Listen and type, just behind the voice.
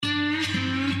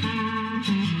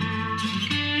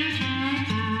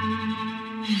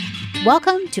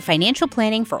Welcome to Financial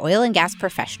Planning for Oil and Gas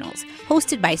Professionals,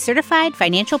 hosted by certified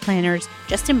financial planners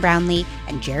Justin Brownlee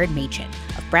and Jared Machin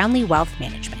of Brownlee Wealth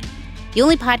Management. The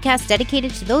only podcast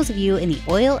dedicated to those of you in the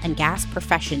oil and gas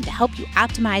profession to help you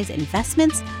optimize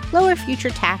investments, lower future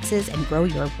taxes, and grow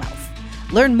your wealth.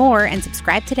 Learn more and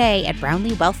subscribe today at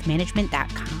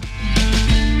brownleewealthmanagement.com.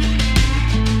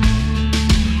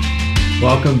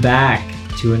 Welcome back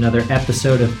to another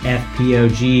episode of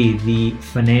FPOG, the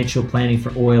Financial Planning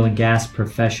for Oil and Gas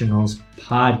Professionals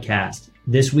podcast.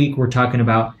 This week, we're talking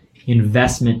about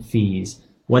investment fees,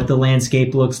 what the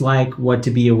landscape looks like, what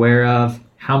to be aware of,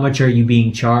 how much are you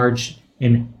being charged,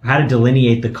 and how to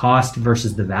delineate the cost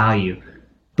versus the value.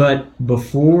 But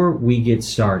before we get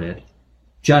started,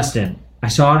 Justin, I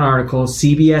saw an article,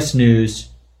 CBS News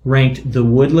ranked The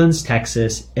Woodlands,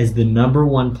 Texas as the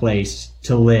 #1 place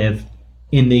to live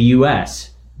in the U.S.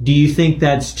 Do you think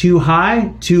that's too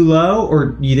high, too low, or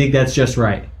do you think that's just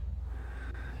right?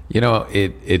 You know,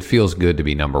 it feels good to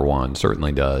be #1,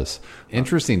 certainly does.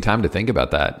 Interesting time to think about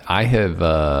that. I have,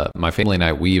 my family and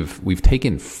I, we've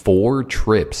taken 4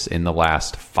 trips in the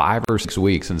last 5 or 6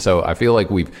 weeks. And so I feel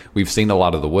like we've seen a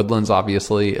lot of the Woodlands,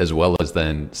 obviously, as well as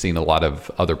then seen a lot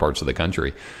of other parts of the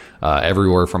country,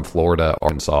 everywhere from Florida,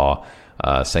 Arkansas,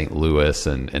 St. Louis,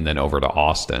 and then over to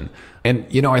Austin. And,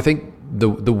 you know, I think the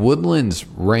Woodlands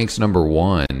ranks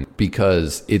 #1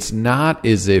 because it's not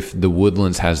as if the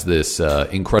Woodlands has this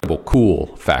incredible cool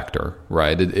factor,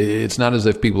 right? It's not as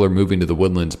if people are moving to the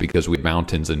Woodlands because we have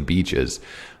mountains and beaches,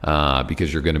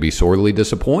 because you're going to be sorely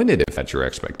disappointed if that's your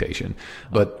expectation.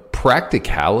 But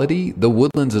practicality, the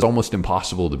Woodlands is almost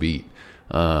impossible to beat.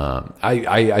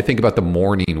 I think about the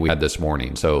morning we had this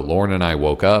morning. So Lauren and I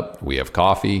woke up, we have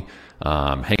coffee,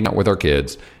 hang out with our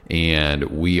kids, and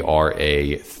we are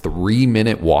a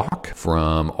 3-minute walk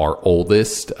from our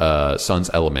oldest son's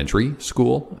elementary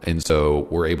school. And so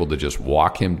we're able to just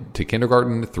walk him to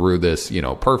kindergarten through this,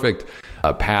 perfect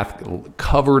path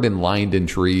covered and lined in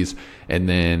trees. And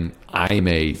then I'm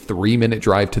a 3-minute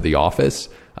drive to the office.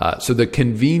 So the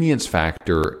convenience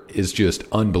factor is just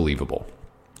unbelievable.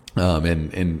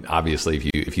 And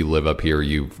obviously if you live up here,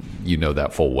 you know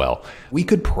that full well. We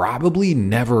could probably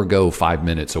never go 5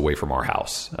 minutes away from our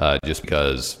house, just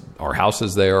because our house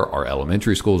is there, our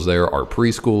elementary school is there, our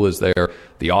preschool is there,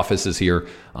 the office is here.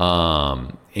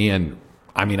 And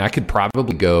I mean, I could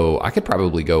probably go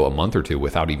a month or two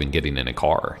without even getting in a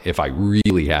car if I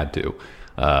really had to,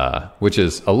 which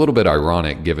is a little bit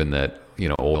ironic given that,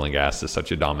 oil and gas is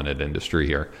such a dominant industry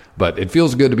here, but it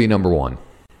feels good to be #1.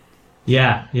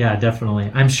 Yeah, definitely.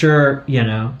 I'm sure,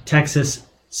 Texas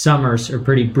summers are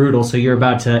pretty brutal, so you're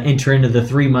about to enter into the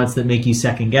 3 months that make you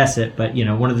second guess it. But,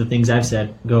 one of the things I've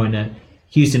said going to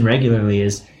Houston regularly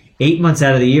is 8 months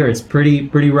out of the year, it's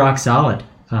pretty rock solid.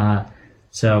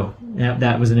 So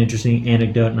that was an interesting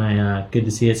anecdote, and good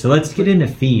to see it. So let's get into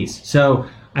fees. So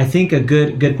I think a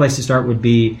good place to start would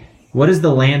be, what does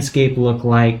the landscape look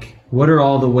like? What are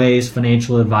all the ways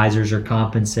financial advisors are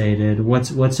compensated?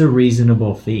 What's a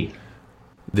reasonable fee?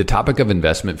 The topic of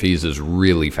investment fees is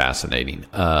really fascinating.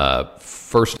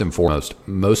 First and foremost,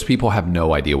 most people have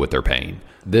no idea what they're paying.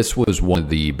 This was one of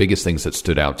the biggest things that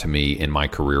stood out to me in my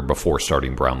career before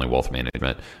starting Brownlee Wealth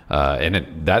Management. And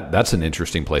that's an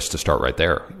interesting place to start right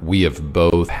there. We have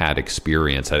both had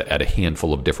experience at a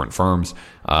handful of different firms.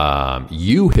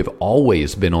 You have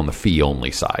always been on the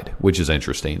fee-only side, which is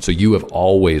interesting. So you have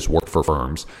always worked for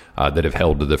firms that have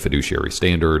held to the fiduciary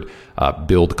standard,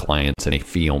 billed clients in a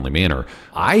fee-only manner.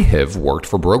 I have worked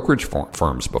for brokerage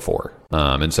firms before.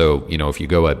 And so, if you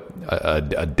go a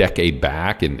decade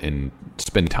back and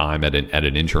spend time at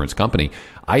an insurance company,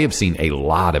 I have seen a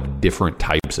lot of different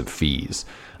types of fees.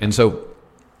 And so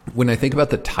when I think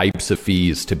about the types of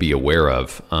fees to be aware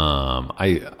of,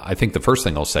 I think the first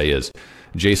thing I'll say is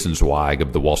Jason Zweig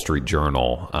of the Wall Street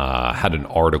Journal had an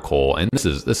article, and this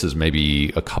is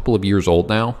maybe a couple of years old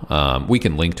now. We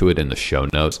can link to it in the show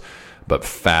notes, but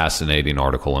fascinating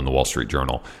article in the Wall Street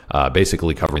Journal,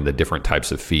 basically covering the different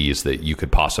types of fees that you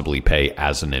could possibly pay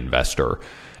as an investor.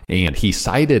 And he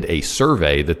cited a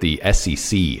survey that the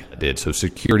SEC did. So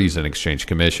Securities and Exchange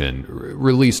Commission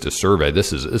released a survey.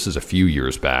 This is a few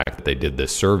years back that they did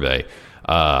this survey.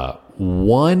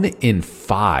 1 in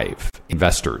 5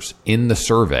 investors in the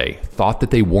survey thought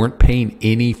that they weren't paying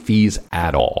any fees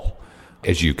at all.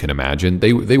 As you can imagine,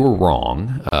 they were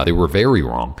wrong. They were very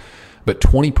wrong. but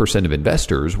 20% of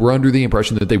investors were under the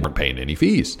impression that they weren't paying any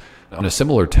fees. On a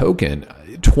similar token,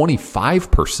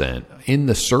 25% in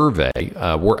the survey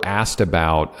were asked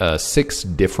about 6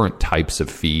 different types of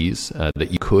fees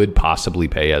that you could possibly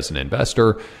pay as an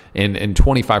investor, and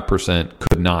 25%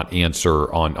 could not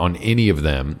answer on any of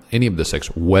them, any of the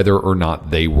 6, whether or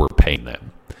not they were paying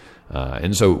them.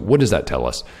 And so what does that tell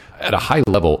us? At a high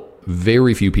level,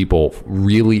 very few people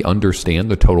really understand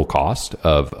the total cost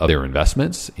of their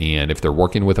investments. And if they're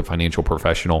working with a financial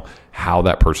professional, how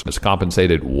that person is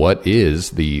compensated, what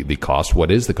is the cost, what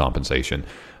is the compensation?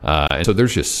 And so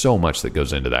there's just so much that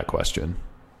goes into that question.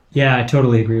 Yeah, I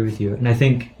totally agree with you. And I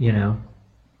think,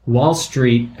 Wall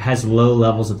Street has low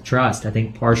levels of trust, I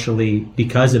think partially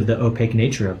because of the opaque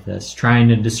nature of this, trying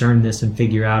to discern this and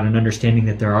figure out and understanding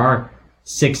that there are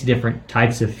 6 different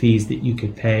types of fees that you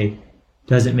could pay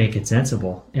doesn't make it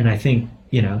sensible. And I think,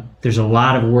 there's a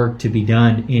lot of work to be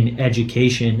done in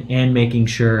education and making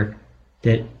sure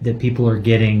that people are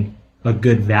getting a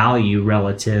good value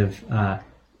relative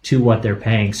to what they're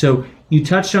paying. So you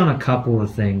touched on a couple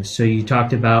of things. So you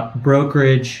talked about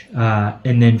brokerage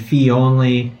and then fee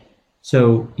only.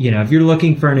 So, if you're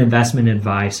looking for an investment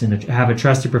advice and have a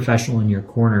trusted professional in your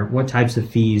corner, what types of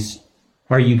fees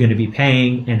are you going to be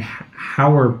paying, and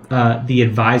how are the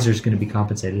advisors going to be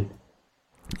compensated?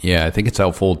 Yeah, I think it's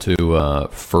helpful to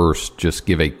first just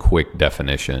give a quick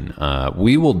definition.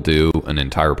 We will do an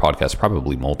entire podcast,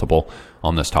 probably multiple,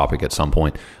 on this topic at some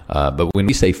point. But when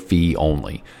we say fee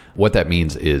only, what that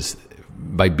means is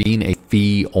by being a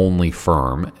fee-only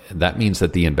firm, that means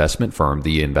that the investment firm,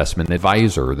 the investment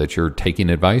advisor that you're taking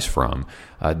advice from,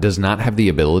 does not have the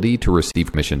ability to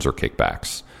receive commissions or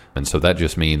kickbacks. And so that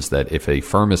just means that if a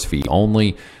firm is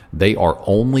fee-only, they are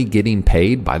only getting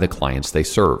paid by the clients they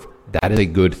serve. That is a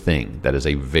good thing. That is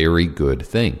a very good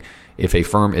thing. If a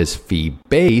firm is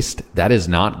fee-based, that is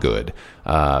not good.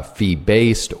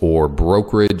 Fee-based or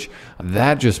brokerage,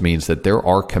 that just means that there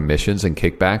are commissions and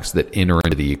kickbacks that enter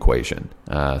into the equation.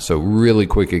 So really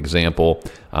quick example,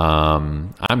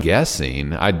 I'm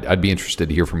guessing, I'd be interested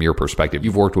to hear from your perspective.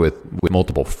 You've worked with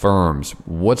multiple firms.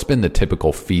 What's been the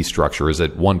typical fee structure? Is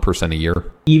it 1% a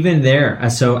year? Even there,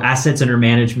 so assets under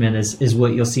management is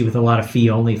what you'll see with a lot of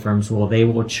fee-only firms. Well, they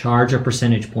will charge a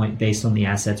percentage point based on the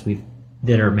assets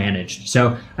that are managed.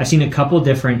 So I've seen a couple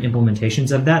different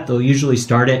implementations of that. They'll usually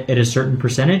start at a certain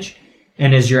percentage,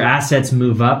 and as your assets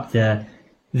move up, the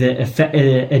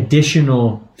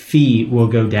additional fee will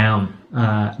go down.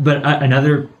 But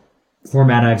another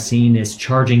format I've seen is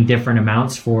charging different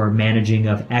amounts for managing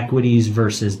of equities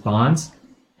versus bonds.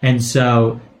 And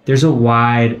so there's a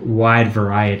wide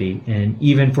variety. And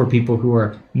even for people who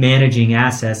are managing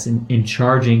assets and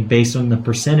charging based on the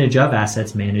percentage of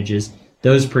assets manages,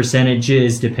 those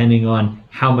percentages, depending on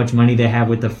how much money they have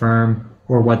with the firm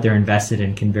or what they're invested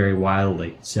in, can vary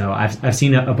wildly. So I've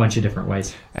seen a bunch of different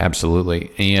ways.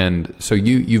 Absolutely. And so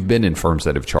you've been in firms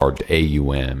that have charged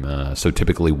AUM, so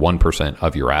typically 1%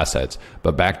 of your assets.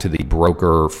 But back to the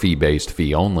broker fee-based,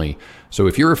 fee-only. So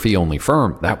if you're a fee-only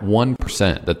firm, that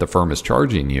 1% that the firm is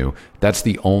charging you, that's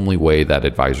the only way that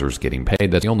advisor is getting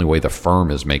paid. That's the only way the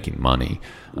firm is making money.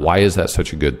 Why is that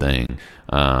such a good thing?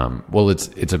 Well,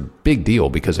 it's a big deal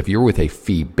because if you're with a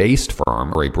fee-based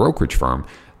firm or a brokerage firm,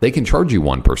 they can charge you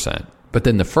 1%. But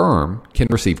then the firm can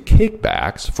receive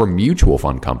kickbacks from mutual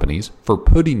fund companies for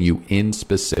putting you in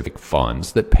specific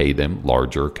funds that pay them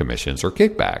larger commissions or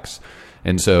kickbacks.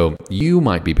 And so you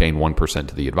might be paying 1%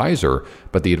 to the advisor,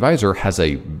 but the advisor has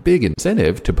a big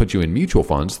incentive to put you in mutual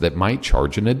funds that might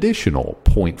charge an additional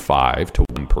 0.5 to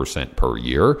 1% per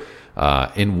year.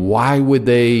 And why would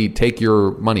they take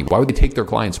your money? Why would they take their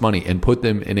clients' money and put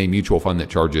them in a mutual fund that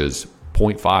charges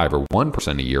 0.5 or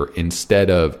 1% a year instead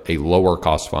of a lower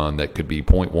cost fund that could be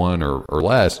 0.1 or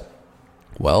less?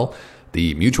 Well,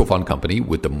 the mutual fund company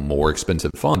with the more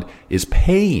expensive fund is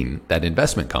paying that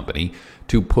investment company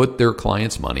to put their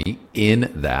clients' money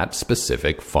in that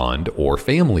specific fund or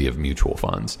family of mutual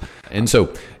funds. And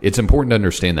so it's important to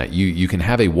understand that you can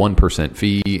have a 1%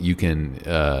 fee, you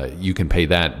can pay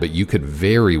that, but you could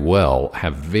very well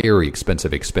have very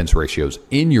expensive expense ratios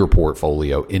in your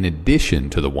portfolio in addition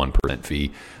to the 1%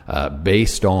 fee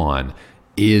based on,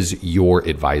 is your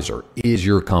advisor, is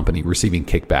your company receiving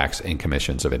kickbacks and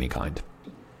commissions of any kind?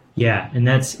 Yeah, and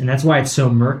that's why it's so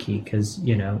murky, because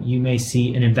you may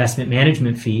see an investment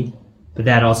management fee, but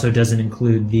that also doesn't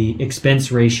include the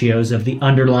expense ratios of the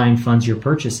underlying funds you're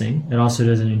purchasing. It also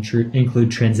doesn't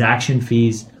include transaction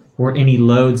fees or any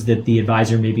loads that the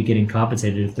advisor may be getting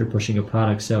compensated if they're pushing a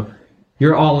product. So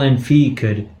your all-in fee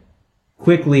could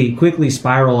quickly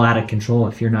spiral out of control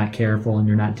if you're not careful and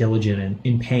you're not diligent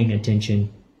in paying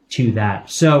attention to that.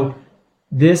 So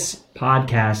this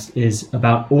podcast is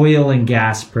about oil and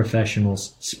gas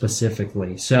professionals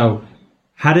specifically. So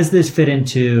how does this fit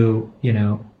into,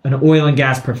 an oil and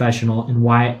gas professional, and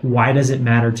why does it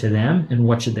matter to them, and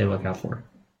what should they look out for?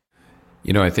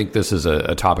 I think this is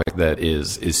a topic that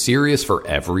is serious for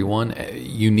everyone.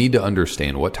 You need to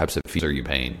understand what types of fees are you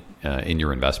paying in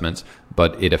your investments,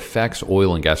 but it affects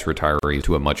oil and gas retirees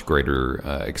to a much greater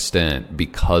extent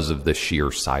because of the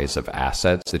sheer size of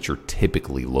assets that you're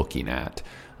typically looking at.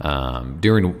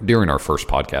 During our first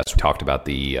podcast, we talked about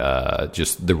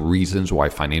just the reasons why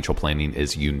financial planning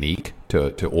is unique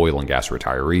to oil and gas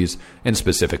retirees, and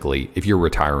specifically if you're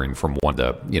retiring from one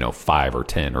of the 5 or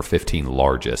 10 or 15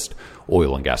 largest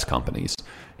oil and gas companies.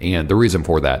 And the reason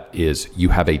for that is you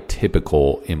have a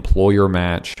typical employer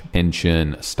match,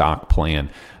 pension, stock plan.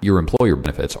 Your employer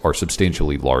benefits are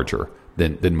substantially larger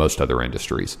than most other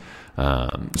industries.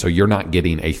 So you're not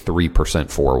getting a 3%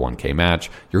 401k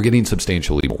match. You're getting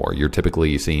substantially more. You're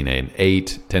typically seeing an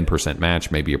 8-10%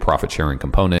 match, maybe a profit sharing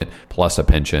component, plus a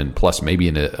pension, plus maybe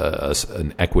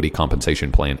an equity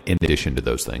compensation plan in addition to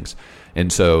those things.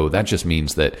 And so that just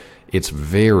means that it's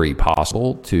very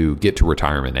possible to get to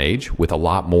retirement age with a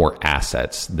lot more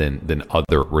assets than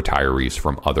other retirees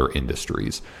from other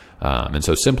industries. And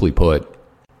so simply put,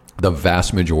 the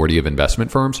vast majority of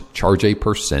investment firms charge a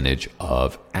percentage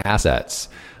of assets.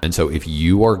 And so if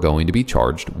you are going to be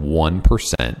charged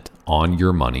 1% on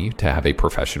your money to have a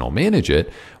professional manage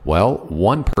it, well,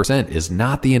 1% is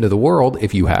not the end of the world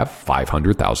if you have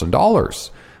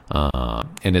 $500,000.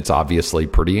 And it's obviously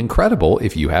pretty incredible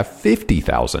if you have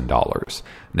 $50,000.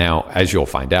 Now, as you'll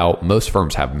find out, most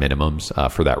firms have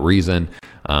minimums for that reason.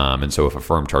 And so if a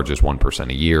firm charges 1%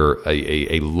 a year,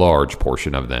 a large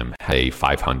portion of them have a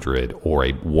 $500,000 or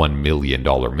a $1 million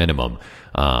minimum.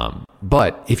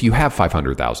 But if you have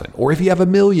 $500,000 or if you have $1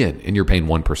 million and you're paying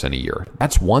 1% a year,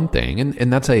 that's one thing.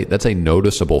 And that's a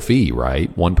noticeable fee,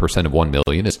 right? 1% of $1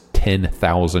 million is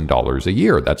 $10,000 a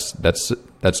year.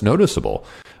 That's noticeable.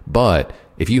 But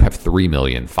if you have 3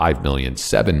 million, 5 million,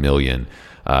 7 million,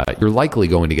 you're likely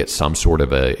going to get some sort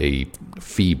of a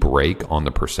fee break on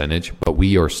the percentage, but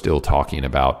we are still talking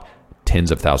about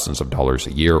tens of thousands of dollars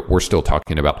a year. We're still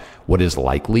talking about what is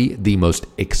likely the most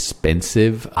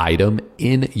expensive item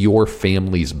in your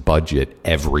family's budget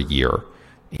every year.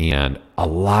 And a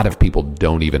lot of people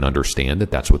don't even understand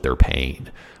that that's what they're paying.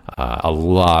 A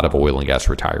lot of oil and gas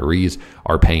retirees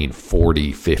are paying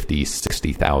 40, 50,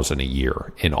 60,000 a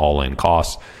year in all-in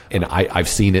costs. And I've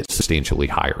seen it substantially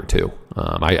higher too.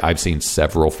 I've seen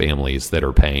several families that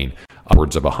are paying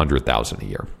upwards of 100,000 a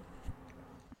year.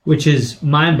 Which is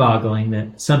mind-boggling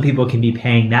that some people can be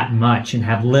paying that much and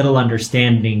have little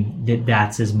understanding that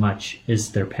that's as much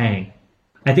as they're paying.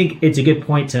 I think it's a good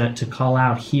point to call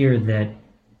out here that,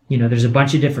 there's a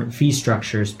bunch of different fee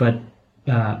structures, but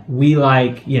we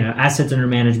assets under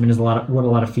management is what a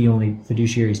lot of fee-only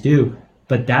fiduciaries do,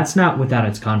 but that's not without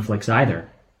its conflicts either.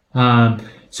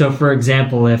 So for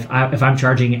example, if I'm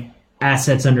charging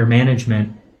assets under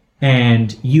management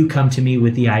and you come to me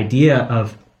with the idea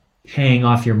of paying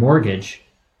off your mortgage,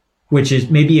 which is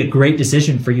maybe a great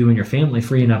decision for you and your family,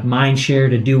 free enough mind share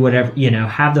to do whatever,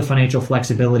 have the financial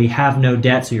flexibility, have no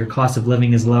debt so your cost of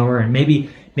living is lower, and maybe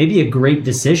a great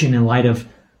decision in light of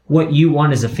what you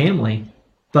want as a family.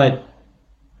 But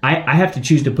I have to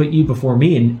choose to put you before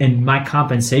me, and my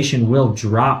compensation will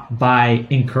drop by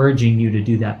encouraging you to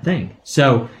do that thing.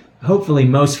 So hopefully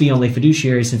most fee-only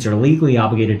fiduciaries, since they're legally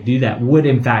obligated to do that, would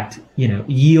in fact,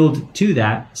 yield to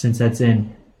that, since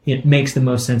it makes the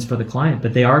most sense for the client.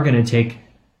 But they are going to take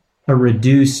a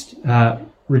reduced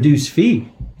fee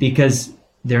because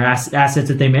their assets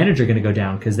that they manage are going to go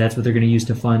down, because that's what they're going to use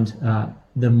to fund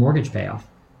the mortgage payoff.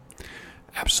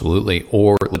 Absolutely.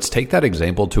 Or let's take that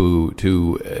example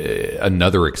to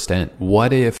another extent.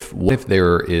 What if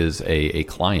there is a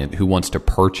client who wants to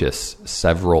purchase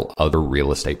several other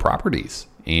real estate properties,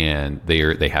 and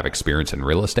they have experience in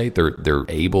real estate? They're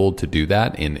able to do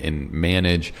that and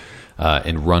manage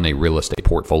and run a real estate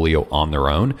portfolio on their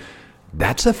own.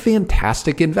 That's a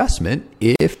fantastic investment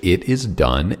if it is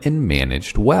done and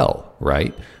managed well,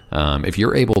 right? If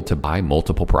you're able to buy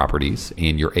multiple properties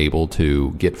and you're able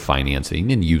to get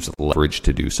financing and use leverage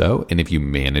to do so, and if you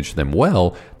manage them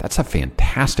well, that's a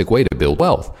fantastic way to build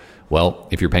wealth. Well,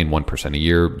 if you're paying 1% a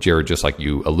year, Jared, just like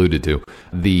you alluded to,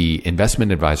 the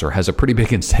investment advisor has a pretty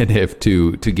big incentive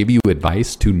to give you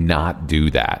advice to not do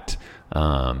that,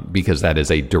 because that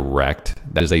is a direct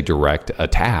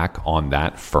attack on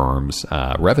that firm's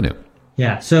revenue.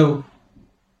 Yeah. So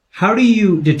how do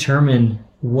you determine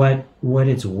what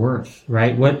it's worth,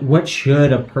 right? What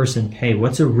should a person pay?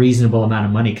 What's a reasonable amount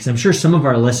of money? Because I'm sure some of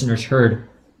our listeners heard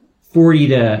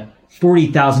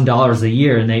 $40,000 a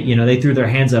year, and they threw their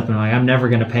hands up and like, I'm never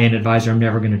going to pay an advisor. I'm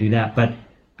never going to do that. But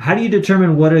how do you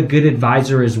determine what a good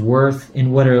advisor is worth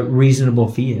and what a reasonable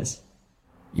fee is?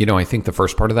 I think the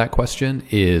first part of that question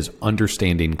is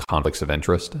understanding conflicts of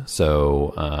interest.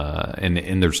 So,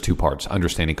 and there's two parts: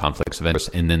 understanding conflicts of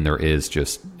interest, and then there is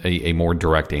just a more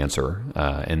direct answer,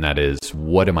 and that is,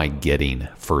 what am I getting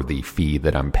for the fee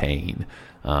that I'm paying?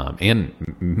 And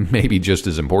maybe just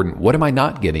as important, what am I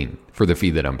not getting for the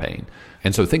fee that I'm paying?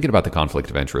 And so thinking about the conflict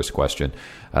of interest question,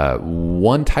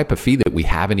 one type of fee that we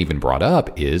haven't even brought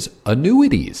up is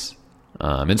annuities.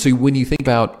 And so when you think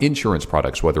about insurance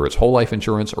products, whether it's whole life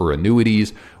insurance or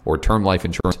annuities or term life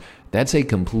insurance, that's a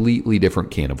completely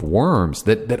different can of worms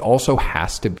that also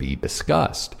has to be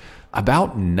discussed.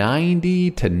 About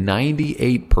 90 to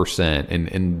 98%,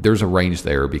 and there's a range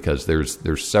there because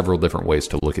there's several different ways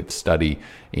to look at the study,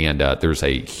 and there's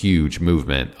a huge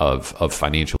movement of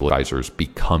financial advisors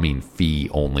becoming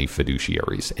fee-only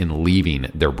fiduciaries and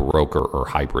leaving their broker or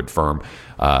hybrid firm.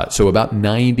 So about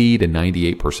 90 to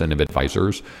 98% of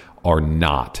advisors are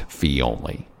not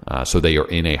fee-only. So they are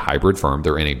in a hybrid firm,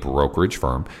 they're in a brokerage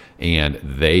firm, and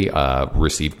they can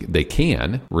receive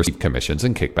commissions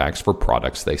and kickbacks for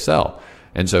products they sell.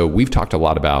 And so we've talked a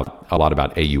lot about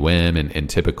AUM and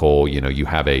typical, you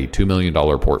have a $2 million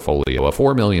portfolio, a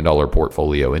 $4 million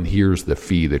portfolio, and here's the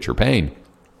fee that you're paying.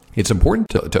 It's important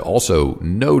to also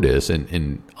notice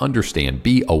and understand,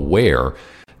 be aware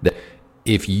that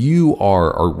if you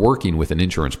are working with an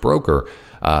insurance broker,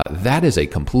 that is a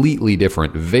completely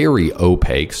different, very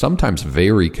opaque, sometimes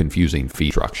very confusing fee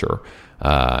structure.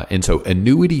 And so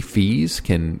annuity fees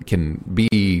can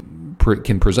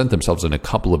present themselves in a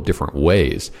couple of different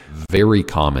ways. Very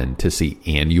common to see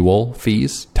annual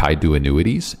fees tied to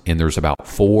annuities, and there's about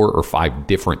 4 or 5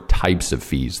 different types of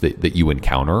fees that you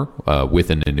encounter with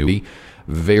an annuity.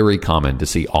 Very common to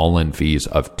see all-in fees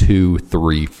of 2,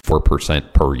 3,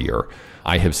 4% per year.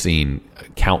 I have seen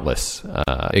countless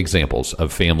examples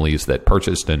of families that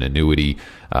purchased an annuity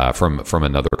from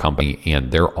another company,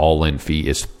 and their all-in fee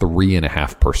is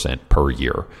 3.5% per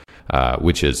year,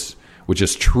 which is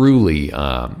truly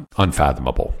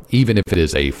unfathomable. Even if it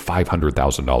is a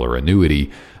 $500,000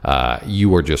 annuity,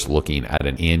 you are just looking at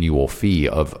an annual fee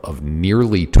of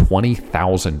nearly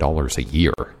 $20,000 a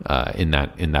year in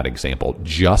that example,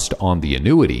 just on the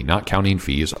annuity, not counting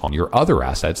fees on your other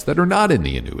assets that are not in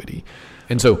the annuity.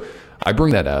 And so I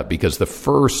bring that up because the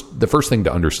first thing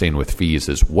to understand with fees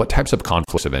is what types of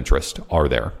conflicts of interest are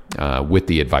there with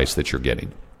the advice that you're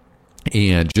getting.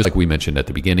 And just like we mentioned at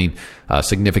the beginning,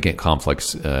 significant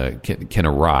conflicts can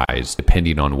arise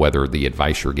depending on whether the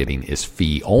advice you're getting is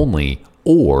fee only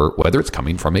or whether it's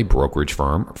coming from a brokerage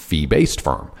firm, fee-based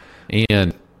firm.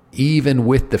 And even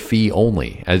with the fee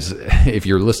only, as if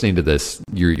you're listening to this,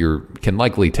 you can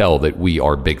likely tell that we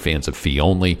are big fans of fee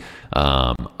only.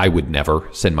 I would never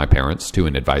send my parents to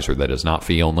an advisor that is not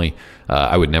fee only.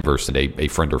 I would never send a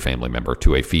friend or family member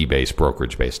to a fee-based,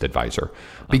 brokerage-based advisor,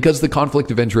 because the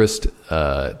conflict of interest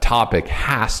topic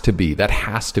has to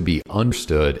be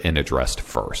understood and addressed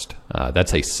first.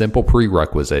 That's a simple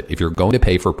prerequisite. If you're going to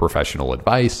pay for professional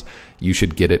advice, you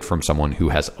should get it from someone who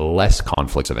has less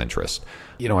conflicts of interest.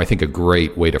 I think a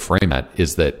great way to frame that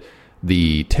is that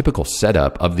the typical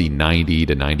setup of the 90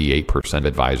 to 98% of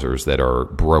advisors that are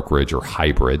brokerage or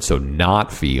hybrid, so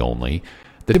not fee only,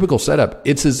 the typical setup,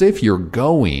 it's as if you're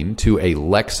going to a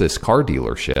Lexus car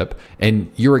dealership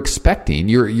and you're expecting,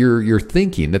 you're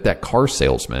thinking that car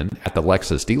salesman at the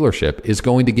Lexus dealership is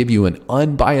going to give you an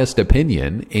unbiased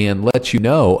opinion and let you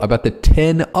know about the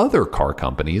 10 other car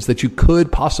companies that you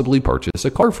could possibly purchase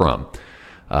a car from.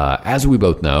 As we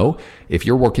both know, if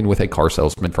you're working with a car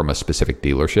salesman from a specific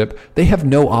dealership, they have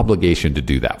no obligation to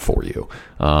do that for you.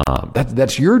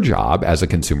 That's your job as a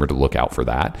consumer to look out for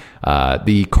that.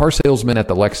 The car salesman at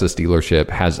the Lexus dealership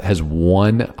has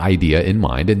one idea in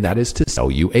mind, and that is to sell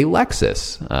you a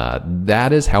Lexus.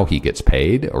 That is how he gets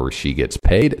paid or she gets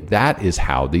paid. That is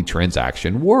how the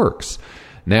transaction works.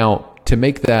 Now, to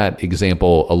make that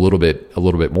example a little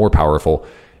bit more powerful,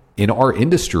 in our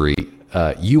industry,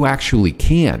 you actually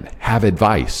can have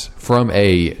advice from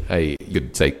you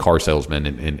could say car salesman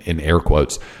in air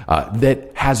quotes,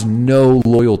 that has no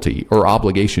loyalty or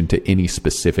obligation to any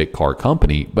specific car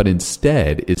company, but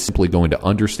instead is simply going to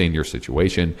understand your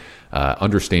situation,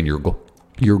 understand your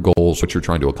goals, what you're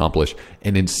trying to accomplish,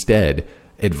 and instead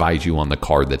advise you on the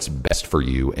card that's best for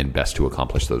you and best to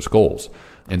accomplish those goals.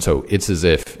 And so it's as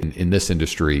if in this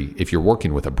industry, if you're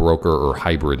working with a broker or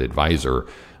hybrid advisor,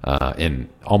 and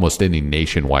almost any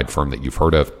nationwide firm that you've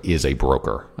heard of is a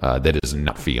broker that is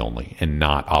not fee only and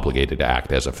not obligated to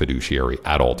act as a fiduciary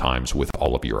at all times with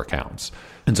all of your accounts.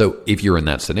 And so if you're in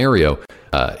that scenario,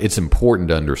 it's important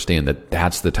to understand that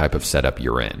that's the type of setup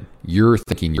you're in. You're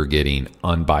thinking you're getting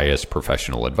unbiased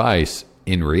professional advice.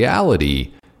 In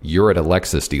reality, you're at a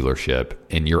Lexus dealership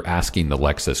and you're asking the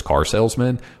Lexus car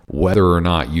salesman whether or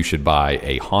not you should buy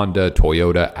a Honda,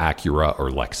 Toyota, Acura, or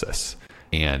Lexus.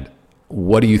 And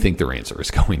what do you think their answer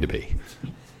is going to be?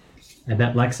 I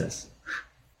bet Lexus.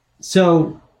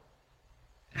 So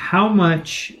how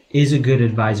much is a good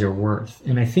advisor worth?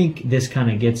 And I think this kind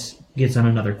of gets on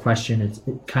another question. It's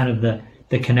kind of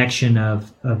the connection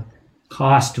of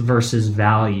cost versus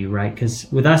value, right? Because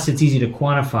with us, it's easy to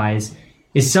quantify.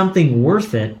 Is something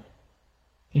worth it?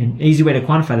 And an easy way to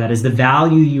quantify that is the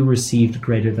value you received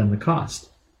greater than the cost.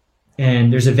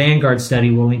 And there's a Vanguard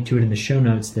study, we'll link to it in the show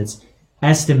notes, that's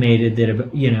estimated that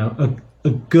a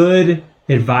good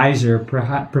advisor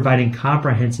providing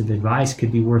comprehensive advice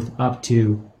could be worth up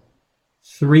to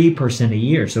 3% a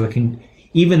year. So it can,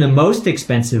 even the most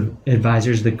expensive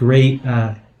advisors,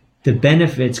 the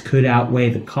benefits could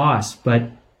outweigh the costs.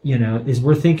 But as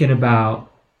we're thinking about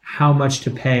how much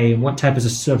to pay and what type of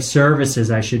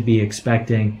services I should be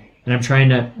expecting, and I'm trying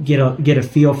to get a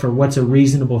feel for what's a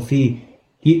reasonable fee.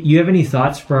 You have any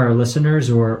thoughts for our listeners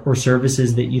or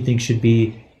services that you think should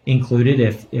be included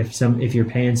if you're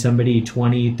paying somebody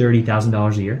 $20,000,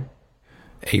 $30,000 a year?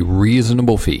 A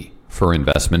reasonable fee for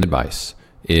investment advice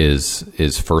is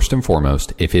first and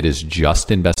foremost, if it is just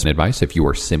investment advice, if you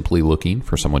are simply looking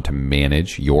for someone to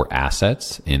manage your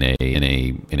assets in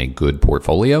a good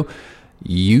portfolio,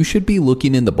 you should be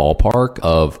looking in the ballpark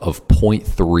of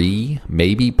 0.3,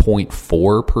 maybe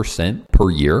 0.4%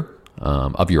 per year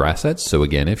of your assets. So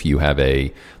again, if you have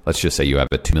let's just say you have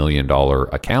a $2 million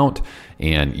account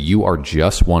and you are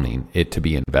just wanting it to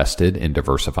be invested and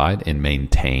diversified and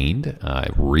maintained,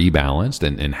 rebalanced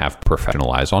and have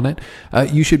professional eyes on it,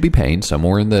 you should be paying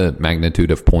somewhere in the magnitude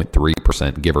of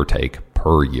 0.3%, give or take,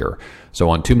 per year.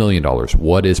 So on $2 million,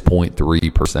 what is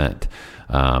 0.3%?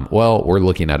 Well, we're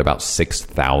looking at about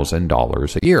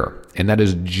 $6,000 a year, and that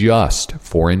is just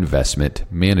for investment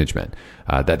management.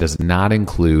 That does not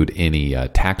include any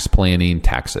tax planning,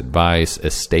 tax advice,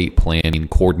 estate planning,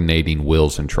 coordinating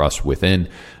wills and trusts within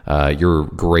your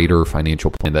greater financial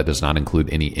plan. That does not include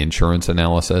any insurance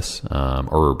analysis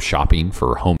or shopping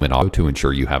for home and auto to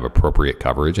ensure you have appropriate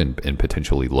coverage and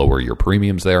potentially lower your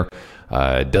premiums there.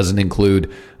 It doesn't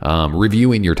include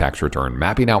reviewing your tax return,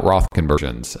 mapping out Roth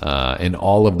conversions, and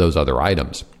all of those other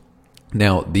items.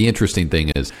 Now, the interesting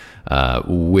thing is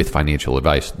with financial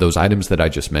advice, those items that I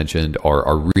just mentioned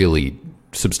are really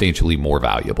substantially more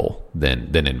valuable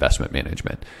than investment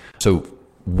management. So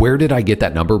where did I get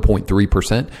that number,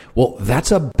 0.3%? Well,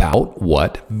 that's about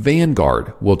what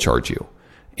Vanguard will charge you.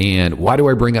 And why do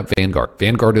I bring up Vanguard?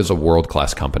 Vanguard is a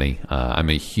world-class company. I'm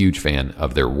a huge fan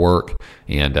of their work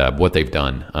and what they've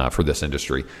done for this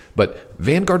industry. But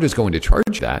Vanguard is going to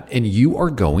charge that, and you are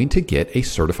going to get a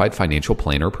certified financial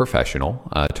planner professional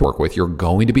to work with. You're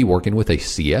going to be working with a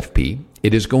CFP.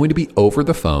 It is going to be over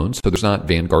the phone. So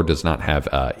Vanguard does not have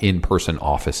in-person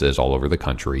offices all over the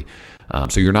country.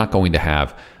 So you're not going to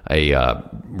have a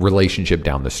relationship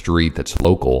down the street that's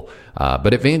local.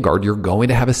 But at Vanguard, you're going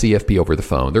to have a CFP over the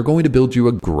phone. They're going to build you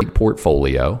a great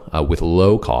portfolio with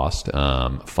low cost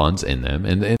funds in them.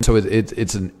 And so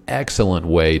it's an excellent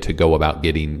way to go about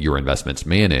getting your investments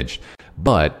managed.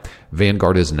 But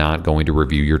Vanguard is not going to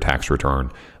review your tax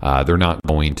return. They're not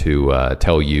going to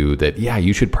tell you that,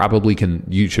 you should probably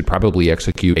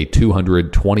execute a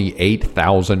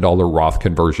 $228,000 Roth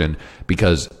conversion,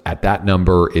 because at that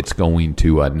number, it's going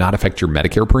to not affect your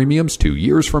Medicare premiums 2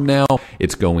 years from now.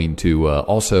 It's going to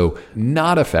also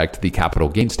not affect the capital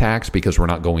gains tax, because we're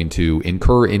not going to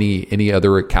incur any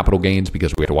other capital gains,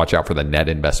 because we have to watch out for the net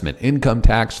investment income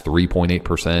tax,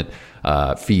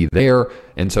 3.8% fee there.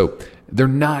 And so they're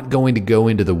not going to go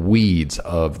into the weeds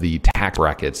of the tax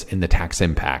brackets and the tax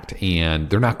impact. And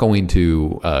they're not going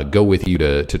to go with you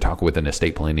to talk with an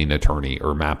estate planning attorney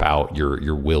or map out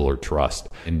your will or trust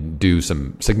and do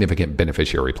some significant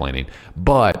beneficiary planning.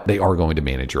 But they are going to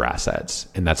manage your assets,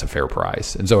 and that's a fair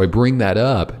price. And so I bring that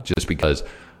up just because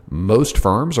most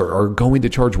firms are going to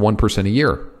charge 1% a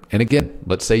year. And again,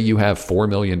 let's say you have $4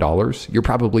 million, you're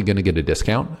probably going to get a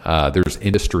discount. There's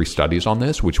industry studies on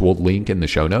this, which we'll link in the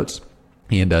show notes.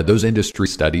 And those industry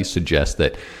studies suggest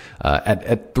that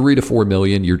at 3 to 4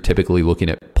 million, you're typically looking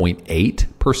at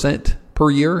 0.8% per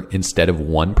year instead of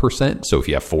 1%. So if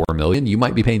you have $4 million, you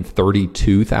might be paying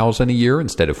 $32,000 a year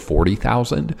instead of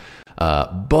 $40,000.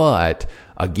 But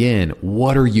again,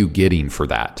 what are you getting for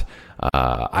that?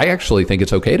 I actually think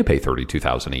it's okay to pay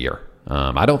 $32,000 a year.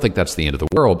 I don't think that's the end of the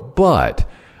world, but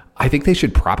I think they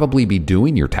should probably be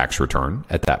doing your tax return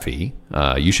at that fee.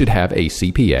 You should have a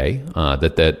CPA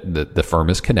that the firm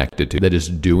is connected to that is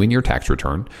doing your tax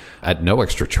return at no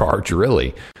extra charge,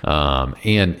 really.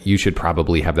 And you should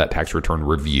probably have that tax return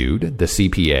reviewed. The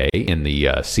CPA and the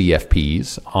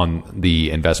CFPs on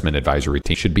the investment advisory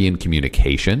team should be in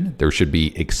communication. There should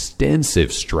be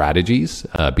extensive strategies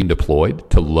being deployed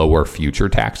to lower future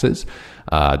taxes.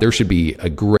 There should be a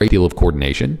great deal of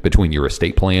coordination between your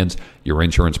estate plans, your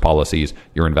insurance policies,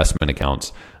 your investment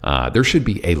accounts. There should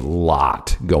be a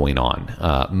lot going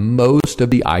on. Most of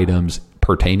the items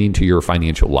pertaining to your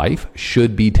financial life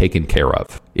should be taken care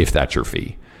of if that's your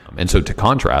fee. And so to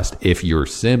contrast, if you're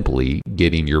simply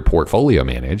getting your portfolio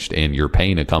managed and you're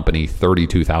paying a company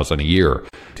 $32,000 a year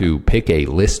to pick a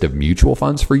list of mutual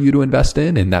funds for you to invest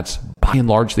in, and that's by and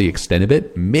large the extent of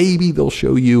it, maybe they'll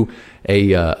show you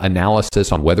a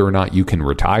analysis on whether or not you can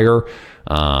retire,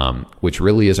 which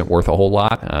really isn't worth a whole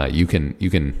lot. You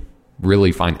can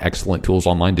really find excellent tools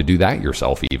online to do that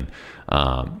yourself even.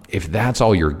 If that's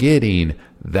all you're getting,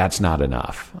 that's not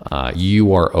enough.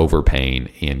 You are overpaying,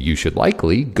 and you should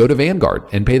likely go to Vanguard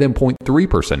and pay them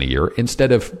 0.3% a year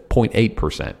instead of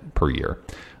 0.8% per year.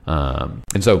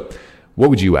 And so what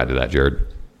would you add to that, Jared?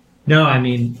 No, I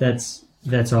mean, that's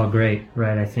all great,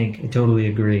 right? I think I totally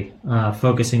agree.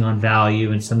 Focusing on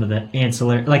value and some of the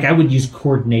ancillary, like I would use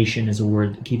coordination as a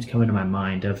word that keeps coming to my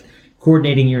mind, of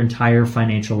coordinating your entire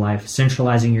financial life,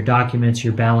 centralizing your documents,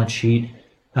 your balance sheet,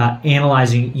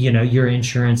 analyzing, your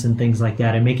insurance and things like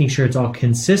that, and making sure it's all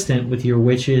consistent with your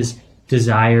wishes,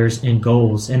 desires, and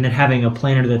goals. And then having a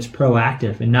planner that's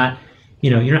proactive and not,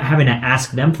 you're not having to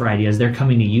ask them for ideas. They're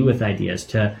coming to you with ideas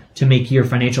to make your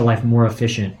financial life more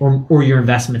efficient, or your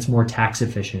investments more tax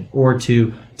efficient, or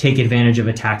to take advantage of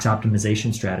a tax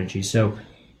optimization strategy. So,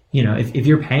 if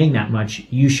you're paying that much,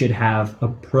 you should have a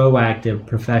proactive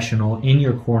professional in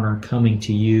your corner coming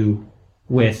to you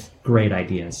with great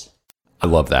ideas. I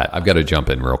love that. I've got to jump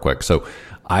in real quick. So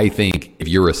I think if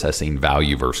you're assessing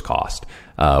value versus cost,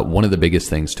 one of the biggest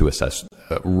things to assess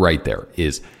right there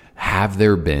is, have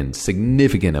there been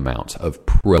significant amounts of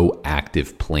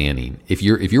proactive planning? If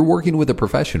you're working with a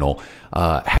professional,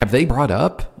 have they brought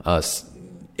up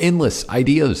endless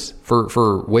ideas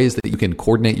for ways that you can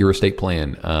coordinate your estate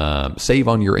plan, save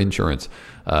on your insurance,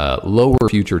 lower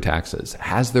future taxes?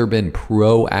 Has there been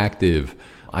proactive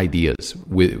ideas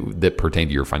that pertain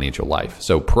to your financial life?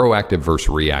 So proactive versus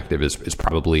reactive is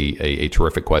probably a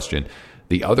terrific question.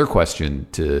 The other question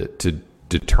to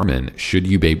determine, should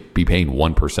you be paying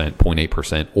 1%,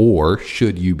 0.8%, or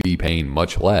should you be paying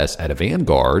much less at a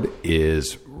Vanguard,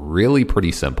 is really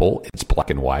pretty simple. It's black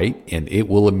and white, and it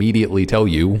will immediately tell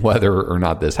you whether or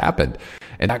not this happened.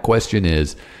 And that question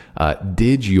is,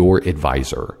 did your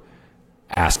advisor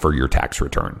ask for your tax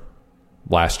return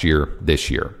last year,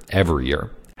 this year, every year?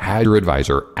 Has your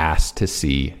advisor asked to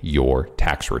see your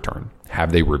tax return?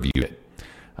 Have they reviewed it?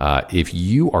 If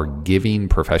you are giving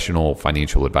professional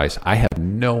financial advice, I have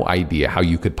no idea how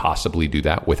you could possibly do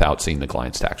that without seeing the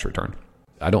client's tax return.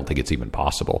 I don't think it's even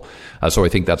possible. So I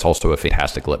think that's also a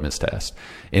fantastic litmus test.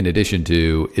 In addition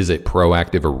to, is it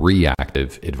proactive or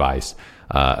reactive advice?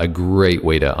 A great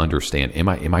way to understand, am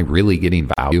I really getting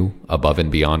value above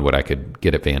and beyond what I could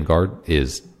get at Vanguard,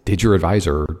 is, did your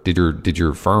advisor, did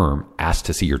your firm ask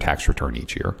to see your tax return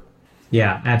each year?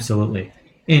 Yeah, absolutely.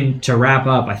 And to wrap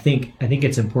up, I think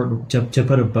it's important to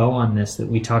put a bow on this, that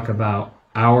we talk about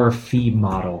our fee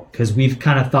model, because we've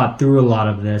kind of thought through a lot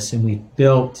of this, and we've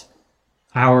built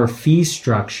our fee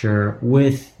structure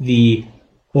with the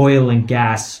oil and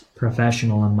gas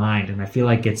professional in mind. And I feel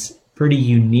like it's pretty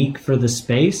unique for the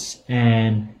space,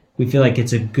 and we feel like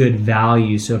it's a good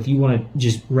value. So if you want to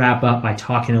just wrap up by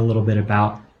talking a little bit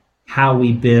about how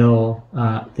we bill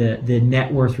the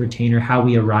net worth retainer, how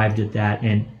we arrived at that,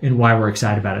 and why we're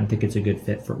excited about it and think it's a good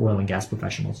fit for oil and gas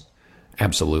professionals.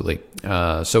 Absolutely.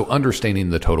 So understanding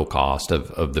the total cost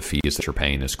of the fees that you're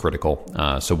paying is critical.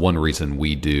 So one reason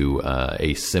we do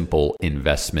a simple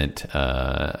investment,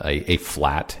 a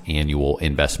flat annual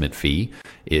investment fee,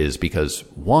 is because,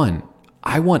 one,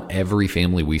 I want every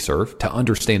family we serve to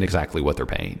understand exactly what they're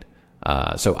paying.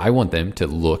 So I want them to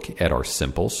look at our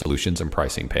simple solutions and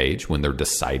pricing page when they're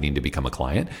deciding to become a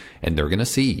client, and they're going to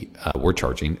see we're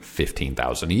charging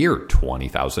 $15,000 a year,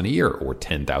 $20,000 a year, or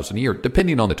 $10,000 a year,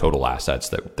 depending on the total assets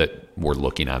that we're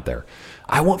looking at there.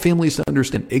 I want families to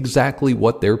understand exactly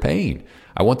what they're paying.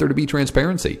 I want there to be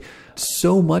transparency.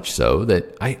 So much so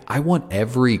that I want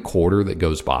every quarter that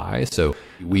goes by. So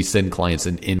we send clients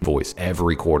an invoice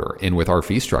every quarter. And with our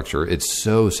fee structure, it's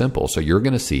so simple. So you're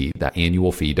going to see that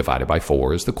annual fee divided by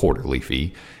 4 is the quarterly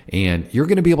fee. And you're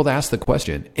going to be able to ask the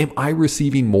question, am I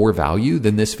receiving more value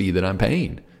than this fee that I'm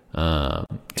paying?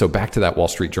 So back to that Wall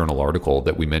Street Journal article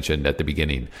that we mentioned at the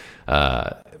beginning,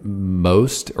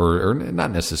 most, or not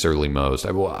necessarily most,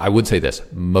 I would say this,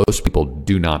 most people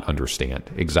do not understand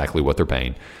exactly what they're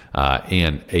paying.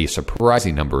 And a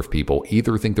surprising number of people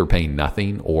either think they're paying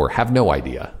nothing or have no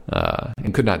idea,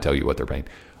 and could not tell you what they're paying.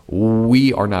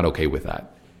 We are not okay with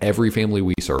that. Every family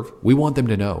we serve, we want them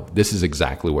to know this is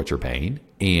exactly what you're paying.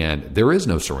 And there is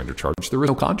no surrender charge. There is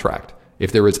no contract.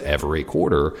 If there is ever a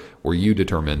quarter where you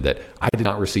determine that I did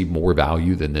not receive more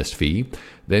value than this fee,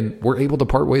 then we're able to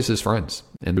part ways as friends,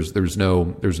 and there's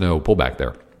no pullback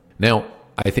there. Now,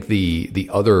 I think the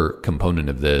other component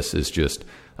of this is just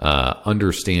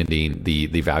understanding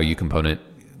the value component.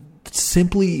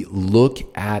 Simply look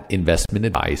at investment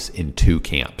advice in 2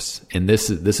 camps. And this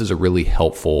is a really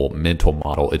helpful mental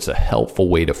model. It's a helpful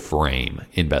way to frame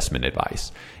investment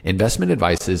advice. Investment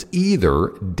advice is either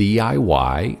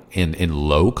DIY and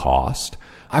low cost.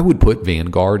 I would put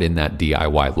Vanguard in that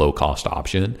DIY low cost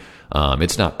option.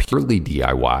 It's not purely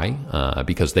DIY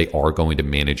because they are going to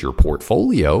manage your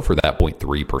portfolio for that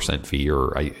 0.3% fee,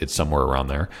 or it's somewhere around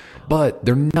there. But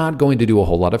they're not going to do a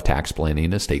whole lot of tax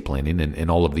planning, estate planning,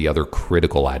 and all of the other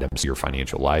critical items of your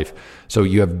financial life. So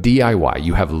you have DIY,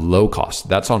 you have low cost.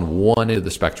 That's on one end of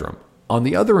the spectrum. On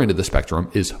the other end of the spectrum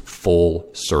is full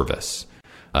service.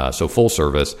 So full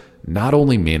service, not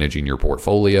only managing your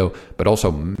portfolio, but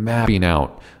also mapping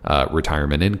out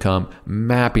retirement income,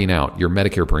 mapping out your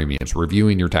Medicare premiums,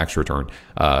 reviewing your tax return,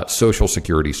 Social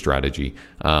Security strategy,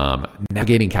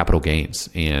 navigating capital gains,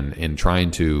 and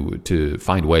trying to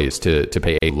find ways to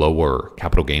pay a lower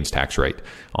capital gains tax rate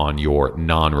on your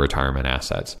non-retirement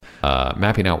assets,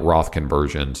 mapping out Roth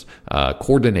conversions,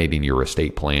 coordinating your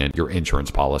estate plan, your insurance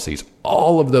policies,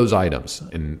 all of those items.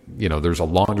 And there's a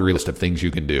laundry list of things you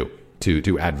can do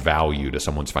to add value to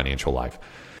someone's financial life.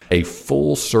 A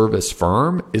full service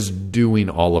firm is doing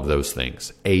all of those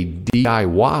things. A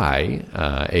DIY,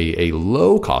 a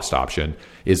low cost option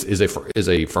is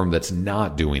a firm that's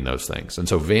not doing those things. And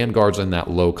so Vanguard's in that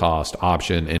low cost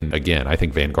option. And again, I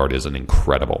think Vanguard is an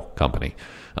incredible company.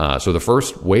 So the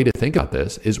first way to think about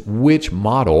this is, which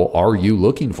model are you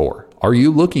looking for? Are you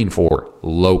looking for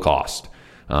low cost?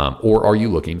 Or are you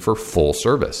looking for full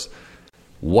service?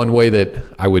 One way that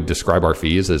I would describe our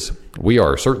fees is we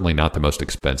are certainly not the most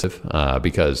expensive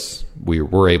because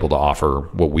we're able to offer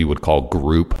what we would call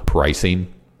group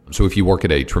pricing. So if you work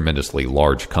at a tremendously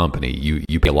large company,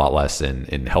 you pay a lot less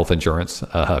in health insurance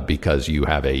because you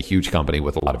have a huge company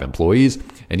with a lot of employees,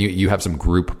 and you have some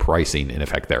group pricing in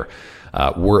effect there.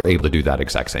 We're able to do that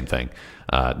exact same thing.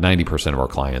 90% of our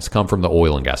clients come from the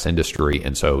oil and gas industry,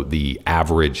 and so the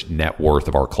average net worth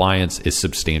of our clients is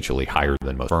substantially higher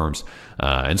than most firms.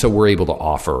 And so we're able to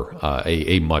offer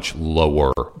a much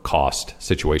lower cost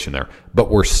situation there. But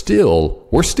we're still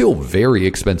very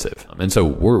expensive, and so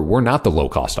we're not the low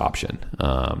cost option.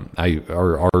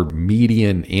 Our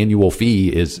median annual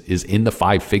fee is in the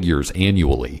 5 figures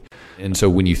annually, and so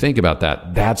when you think about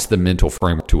that, that's the mental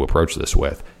framework to approach this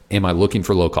with. Am I looking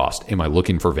for low cost? Am I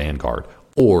looking for Vanguard?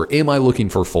 Or am I looking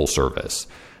for full service?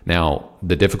 Now,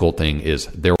 the difficult thing is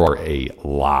there are a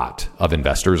lot of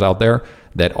investors out there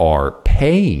that are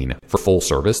paying for full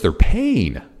service. They're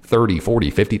paying $30,000,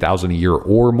 $40,000, $50,000 a year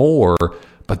or more,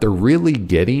 but they're really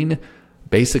getting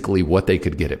basically what they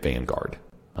could get at Vanguard.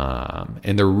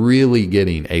 And they're really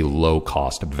getting a low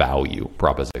cost value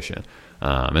proposition.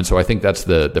 And so I think that's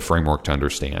the framework to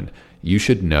understand. You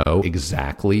should know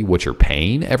exactly what you're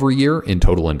paying every year in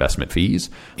total investment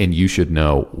fees, and you should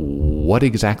know, what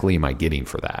exactly am I getting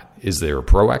for that? Is there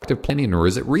proactive planning or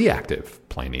is it reactive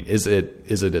planning? Is it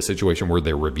a situation where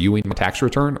they're reviewing my tax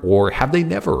return, or have they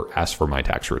never asked for my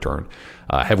tax return?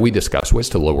 Have we discussed ways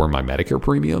to lower my Medicare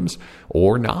premiums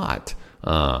or not?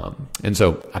 And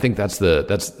so I think that's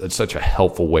such a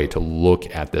helpful way to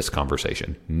look at this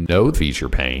conversation. Know the fees you're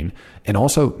paying, and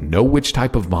also know which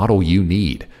type of model you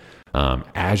need.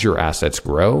 As your assets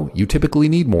grow, you typically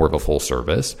need more of a full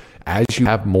service. As you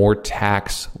have more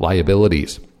tax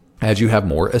liabilities, as you have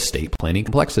more estate planning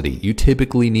complexity, you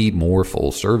typically need more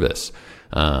full service.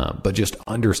 But just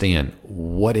understand,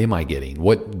 what am I getting?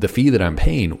 What the fee that I'm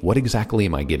paying, what exactly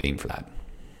am I getting for that?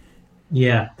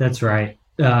 Yeah, that's right.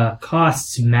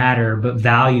 Costs matter, but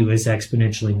value is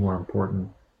exponentially more important.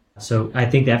 So I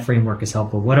think that framework is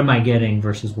helpful. What am I getting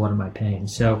versus what am I paying?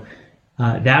 So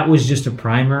that was just a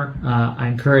primer. I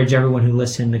encourage everyone who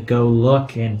listened to go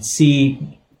look and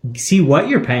see what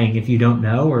you're paying if you don't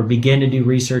know, or begin to do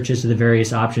research as to the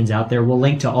various options out there. We'll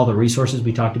link to all the resources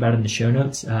we talked about in the show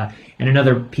notes, and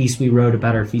another piece we wrote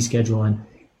about our fee schedule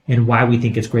and why we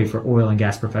think it's great for oil and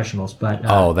gas professionals. But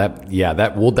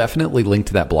that we'll definitely link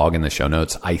to that blog in the show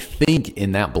notes. I think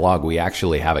in that blog we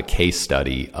actually have a case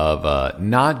study of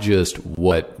not just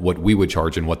what we would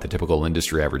charge and what the typical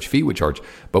industry average fee would charge,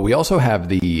 but we also have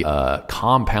the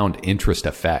compound interest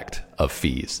effect of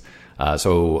fees.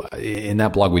 So in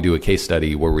that blog we do a case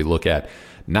study where we look at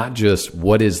not just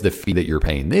what is the fee that you're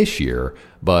paying this year,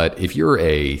 but if you're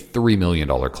a $3 million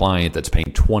client that's paying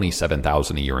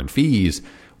 $27,000 a year in fees,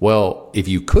 well, if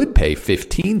you could pay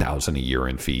 $15,000 a year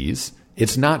in fees,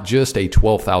 it's not just a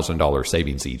 $12,000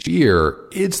 savings each year.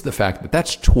 It's the fact that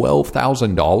that's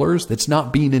 $12,000 that's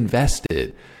not being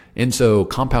invested. And so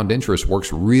compound interest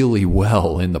works really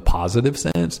well in the positive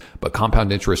sense, but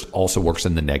compound interest also works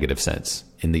in the negative sense,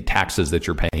 in the taxes that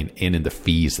you're paying and in the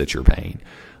fees that you're paying.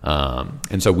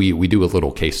 And so we do a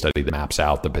little case study that maps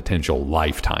out the potential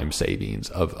lifetime savings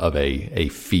of a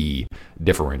fee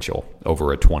differential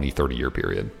over a 20, 30 year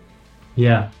period.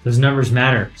 Yeah, those numbers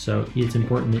matter. So it's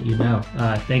important that you know.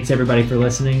 Thanks everybody for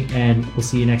listening, and we'll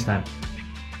see you next time.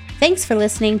 Thanks for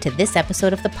listening to this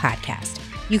episode of the podcast.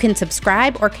 You can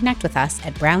subscribe or connect with us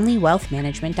at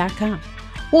brownleewealthmanagement.com,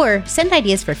 or send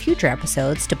ideas for future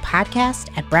episodes to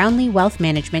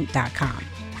podcast@brownleewealthmanagement.com.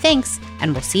 Thanks,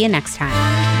 and we'll see you next time.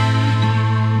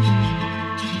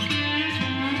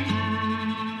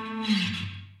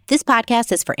 This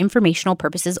podcast is for informational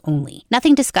purposes only.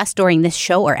 Nothing discussed during this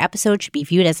show or episode should be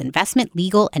viewed as investment,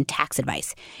 legal, and tax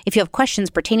advice. If you have questions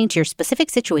pertaining to your specific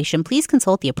situation, please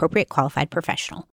consult the appropriate qualified professional.